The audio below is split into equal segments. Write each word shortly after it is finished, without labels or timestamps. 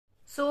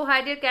So,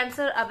 hi dear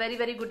Cancer, a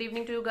very good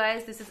evening to you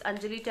guys. This is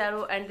Anjali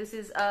Tarot and this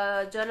is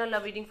a general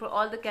love reading for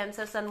all the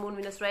Cancer, Sun, Moon,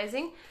 Venus,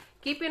 Rising.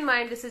 Keep in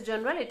mind this is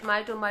general. It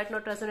might or might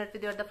not resonate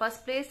with you at the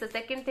first place. The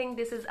second thing,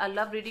 this is a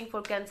love reading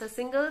for Cancer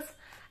singles.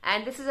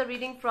 And this is a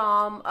reading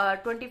from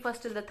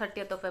 21st till the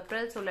 30th of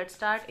April. So, let's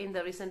start in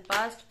the recent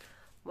past.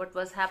 What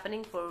was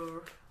happening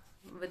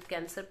with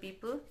Cancer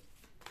people.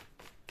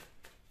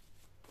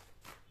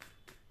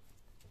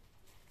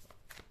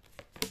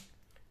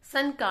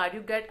 Sun card,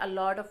 you get a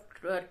lot of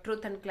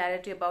truth and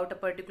clarity about a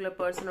particular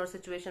person or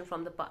situation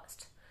from the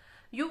past.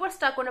 You were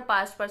stuck on a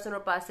past person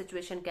or past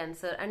situation,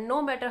 Cancer, and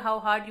no matter how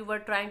hard you were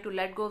trying to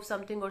let go of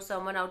something or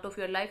someone out of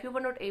your life, you were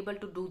not able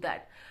to do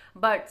that.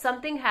 But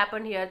something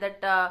happened here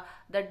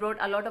that brought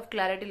a lot of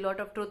clarity, a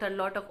lot of truth, and a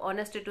lot of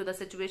honesty to the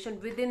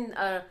situation within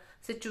a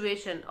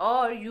situation,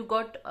 or you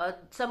got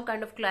some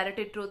kind of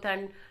clarity, truth,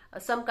 and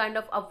some kind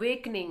of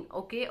awakening,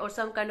 okay, or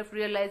some kind of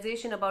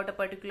realization about a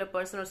particular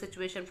person or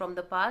situation from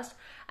the past,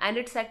 and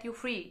it set you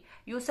free.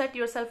 You set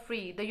yourself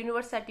free. The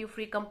universe set you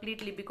free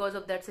completely because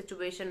of that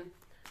situation.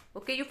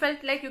 Okay, you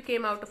felt like you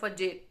came out of a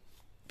jail.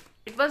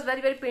 It was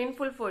very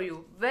painful for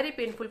you, very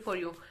painful for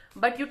you,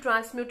 but you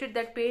transmuted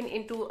that pain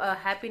into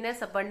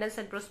happiness, abundance,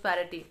 and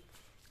prosperity.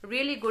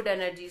 Really good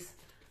energies.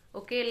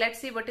 Okay, let's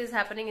see what is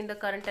happening in the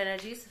current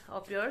energies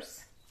of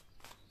yours.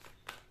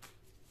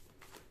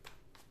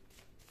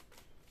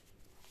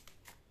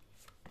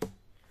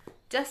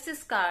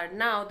 Justice card.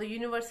 Now the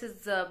universe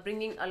is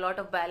bringing a lot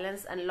of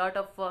balance and a lot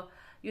of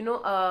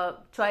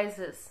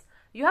choices.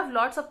 You have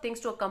lots of things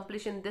to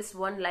accomplish in this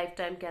one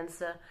lifetime,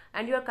 Cancer,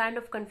 and you are kind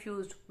of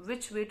confused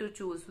which way to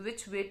choose,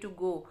 which way to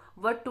go,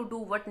 what to do,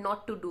 what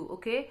not to do.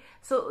 Okay,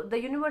 so the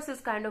universe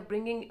is kind of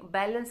bringing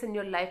balance in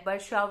your life by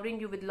showering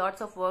you with lots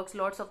of works,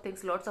 lots of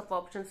things, lots of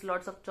options,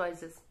 lots of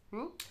choices.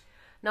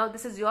 Now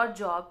this is your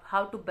job,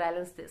 how to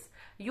balance this.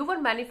 You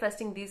were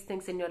manifesting these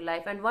things in your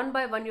life, and one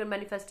by one your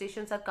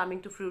manifestations are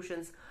coming to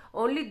fruitions.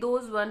 Only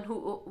those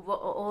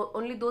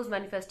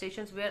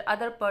manifestations where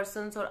other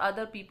persons or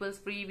other people's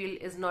free will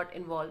is not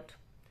involved.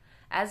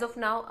 As of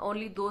now,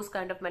 only those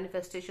kind of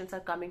manifestations are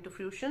coming to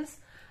fruition,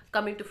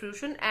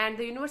 and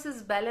the universe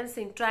is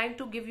balancing, trying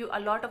to give you a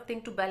lot of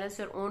things to balance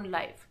your own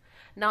life.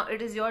 Now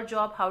it is your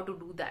job how to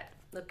do that.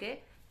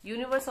 Okay,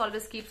 universe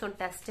always keeps on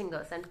testing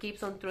us and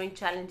keeps on throwing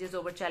challenges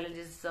over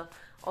challenges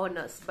on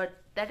us,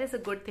 but that is a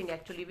good thing.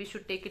 Actually, we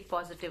should take it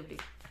positively.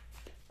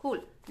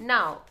 Cool.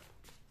 Now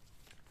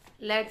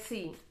let's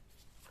see.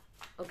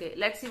 Okay,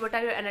 let's see what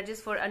are your energies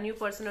for a new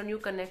person or new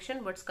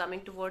connection. What's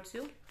coming towards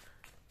you?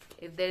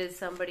 If there is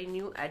somebody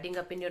new adding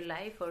up in your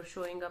life or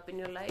showing up in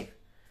your life.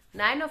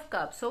 Nine of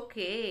Cups.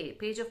 Okay.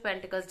 Page of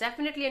Pentacles.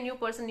 Definitely a new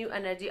person, new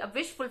energy, a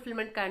wish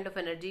fulfillment kind of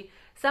energy.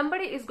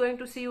 Somebody is going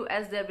to see you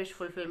as their wish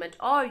fulfillment,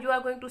 or you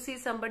are going to see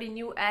somebody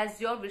new as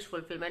your wish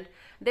fulfillment.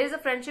 There is a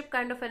friendship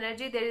kind of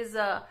energy. There is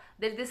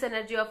this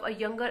energy of a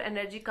younger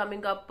energy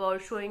coming up or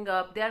showing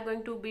up. They are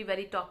going to be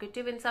very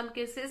talkative in some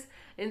cases.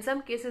 In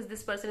some cases,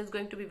 this person is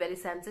going to be very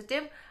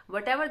sensitive.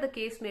 Whatever the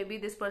case may be,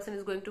 this person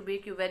is going to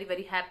make you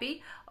very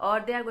happy,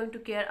 or they are going to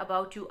care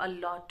about you a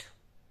lot.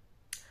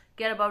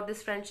 Care about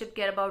this friendship,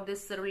 care about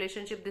this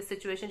relationship, this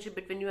situationship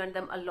between you and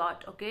them a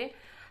lot. Okay,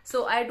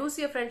 so I do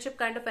see a friendship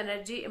kind of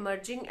energy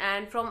emerging,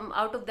 and from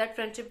out of that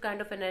friendship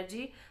kind of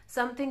energy,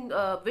 something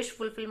wish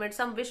fulfillment,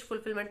 some wish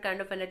fulfillment kind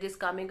of energy is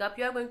coming up.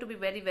 You are going to be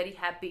very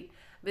happy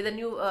with a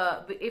new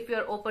if you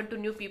are open to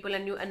new people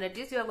and new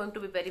energies, you are going to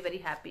be very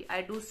happy.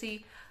 I do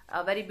see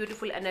very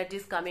beautiful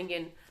energies coming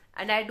in,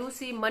 and I do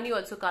see money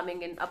also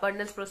coming in,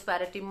 abundance,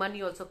 prosperity,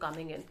 money also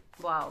coming in.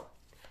 Wow,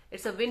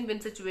 it's a win-win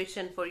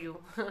situation for you.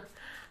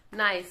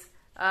 Nice.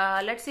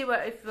 Let's see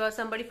if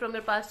somebody from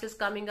your past is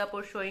coming up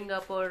or showing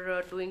up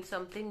or doing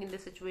something in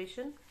this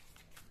situation.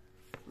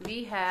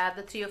 We have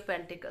the Three of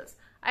Pentacles.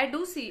 I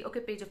do see, okay,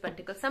 Page of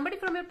Pentacles. Somebody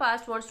from your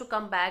past wants to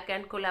come back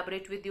and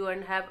collaborate with you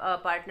and have a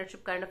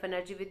partnership kind of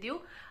energy with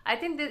you. I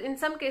think that in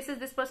some cases,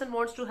 this person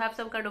wants to have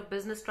some kind of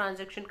business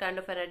transaction kind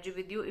of energy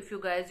with you if you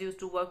guys used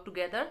to work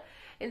together.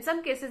 In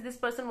some cases, this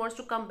person wants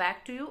to come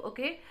back to you,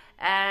 okay,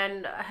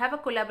 and have a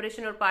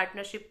collaboration or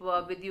partnership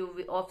with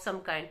you of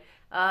some kind.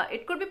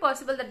 It could be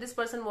possible that this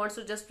person wants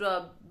to just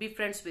be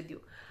friends with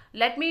you.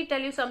 Let me tell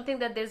you something,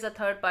 that there's a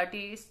third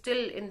party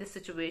still in this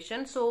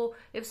situation. So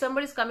if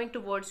somebody is coming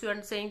towards you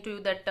and saying to you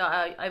that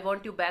I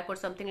want you back or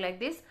something like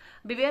this,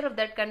 beware of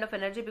that kind of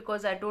energy,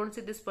 because I don't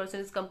see this person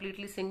is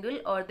completely single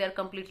or they're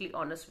completely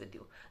honest with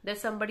you.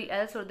 There's somebody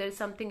else or there's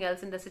something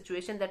else in the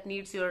situation that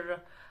needs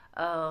your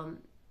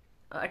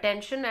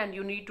attention, and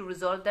you need to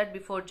resolve that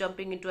before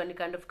jumping into any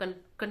kind of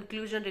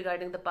conclusion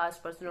regarding the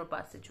past person or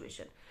past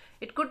situation.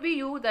 It could be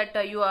you that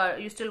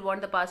you still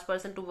want the past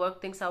person to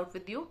work things out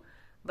with you,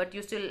 but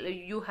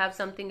you have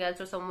something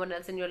else or someone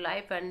else in your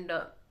life, and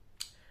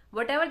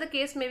whatever the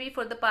case may be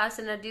for the past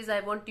energies, I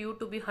want you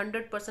to be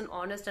 100%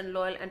 honest and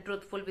loyal and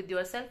truthful with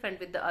yourself and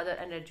with the other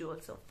energy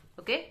also.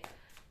 Okay,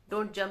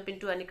 don't jump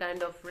into any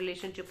kind of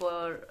relationship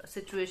or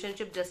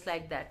situationship just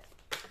like that.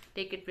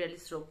 Take it really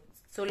slow.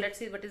 So let's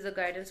see what is the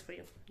guidance for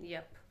you.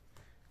 Yep,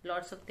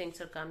 lots of things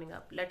are coming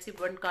up. Let's see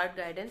one card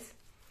guidance.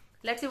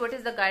 Let's see what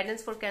is the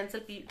guidance for Cancer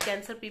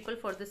people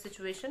for this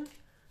situation.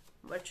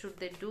 What should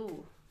they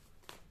do?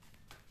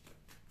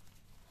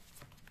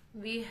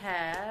 We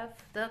have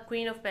the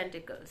Queen of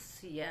Pentacles.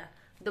 Yeah,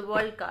 the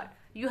World card.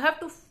 You have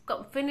to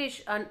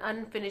finish an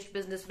unfinished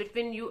business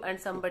between you and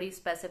somebody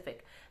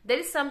specific. There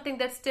is something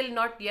that's still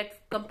not yet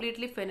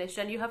completely finished,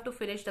 and you have to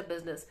finish the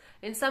business.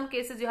 In some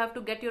cases, you have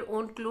to get your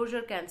own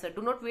closure, Cancer.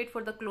 Do not wait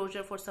for the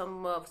closure for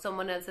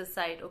someone else's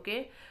side,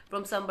 okay?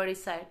 From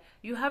somebody's side.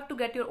 You have to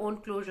get your own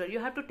closure. You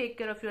have to take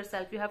care of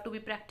yourself. You have to be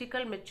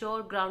practical,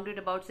 mature, grounded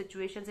about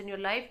situations in your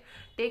life.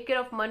 Take care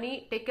of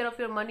money. Take care of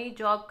your money,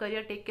 job,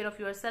 career. Take care of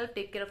yourself.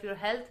 Take care of your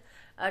health.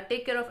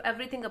 Take care of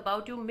everything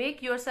about you.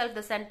 Make yourself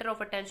the center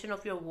of attention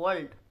of your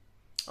world.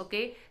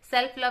 Okay,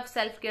 self-love,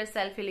 self-care,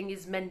 self-healing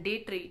is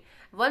mandatory.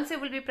 Once you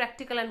will be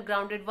practical and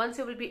grounded, once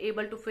you will be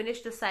able to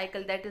finish the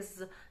cycle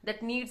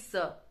that needs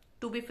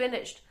to be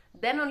finished,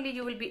 then only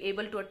you will be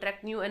able to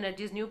attract new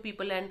energies, new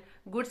people, and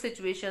good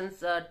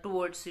situations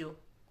towards you.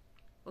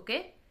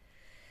 Okay.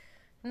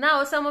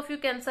 Now, some of you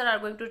Cancer are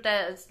going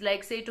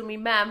to say to me,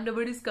 ma'am,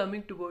 nobody's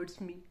coming towards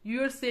me.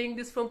 You are saying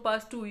this from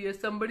past 2 years.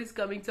 Somebody's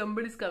coming.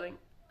 Somebody's coming.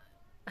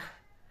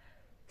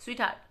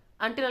 Sweetheart,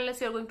 until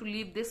unless you are going to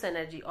leave this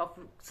energy of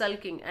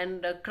sulking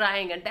and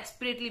crying and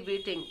desperately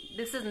waiting,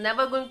 this is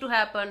never going to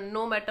happen,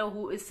 no matter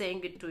who is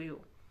saying it to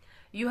you.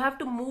 You have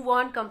to move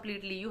on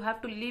completely. You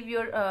have to live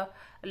your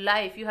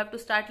life. You have to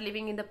start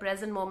living in the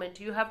present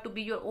moment. You have to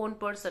be your own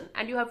person,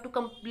 and you have to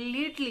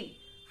completely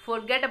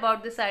forget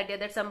about this idea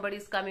that somebody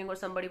is coming or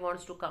somebody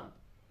wants to come.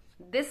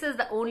 This is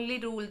the only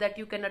rule that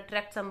you can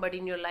attract somebody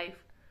in your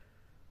life.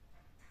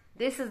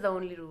 This is the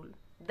only rule.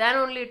 Then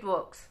only it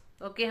works.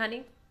 Okay,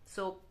 honey?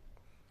 So,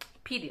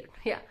 period.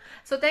 Yeah.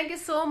 So, thank you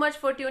so much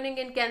for tuning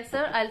in,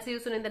 Cancer. I'll see you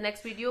soon in the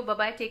next video.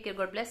 Bye-bye. Take care.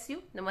 God bless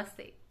you.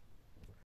 Namaste.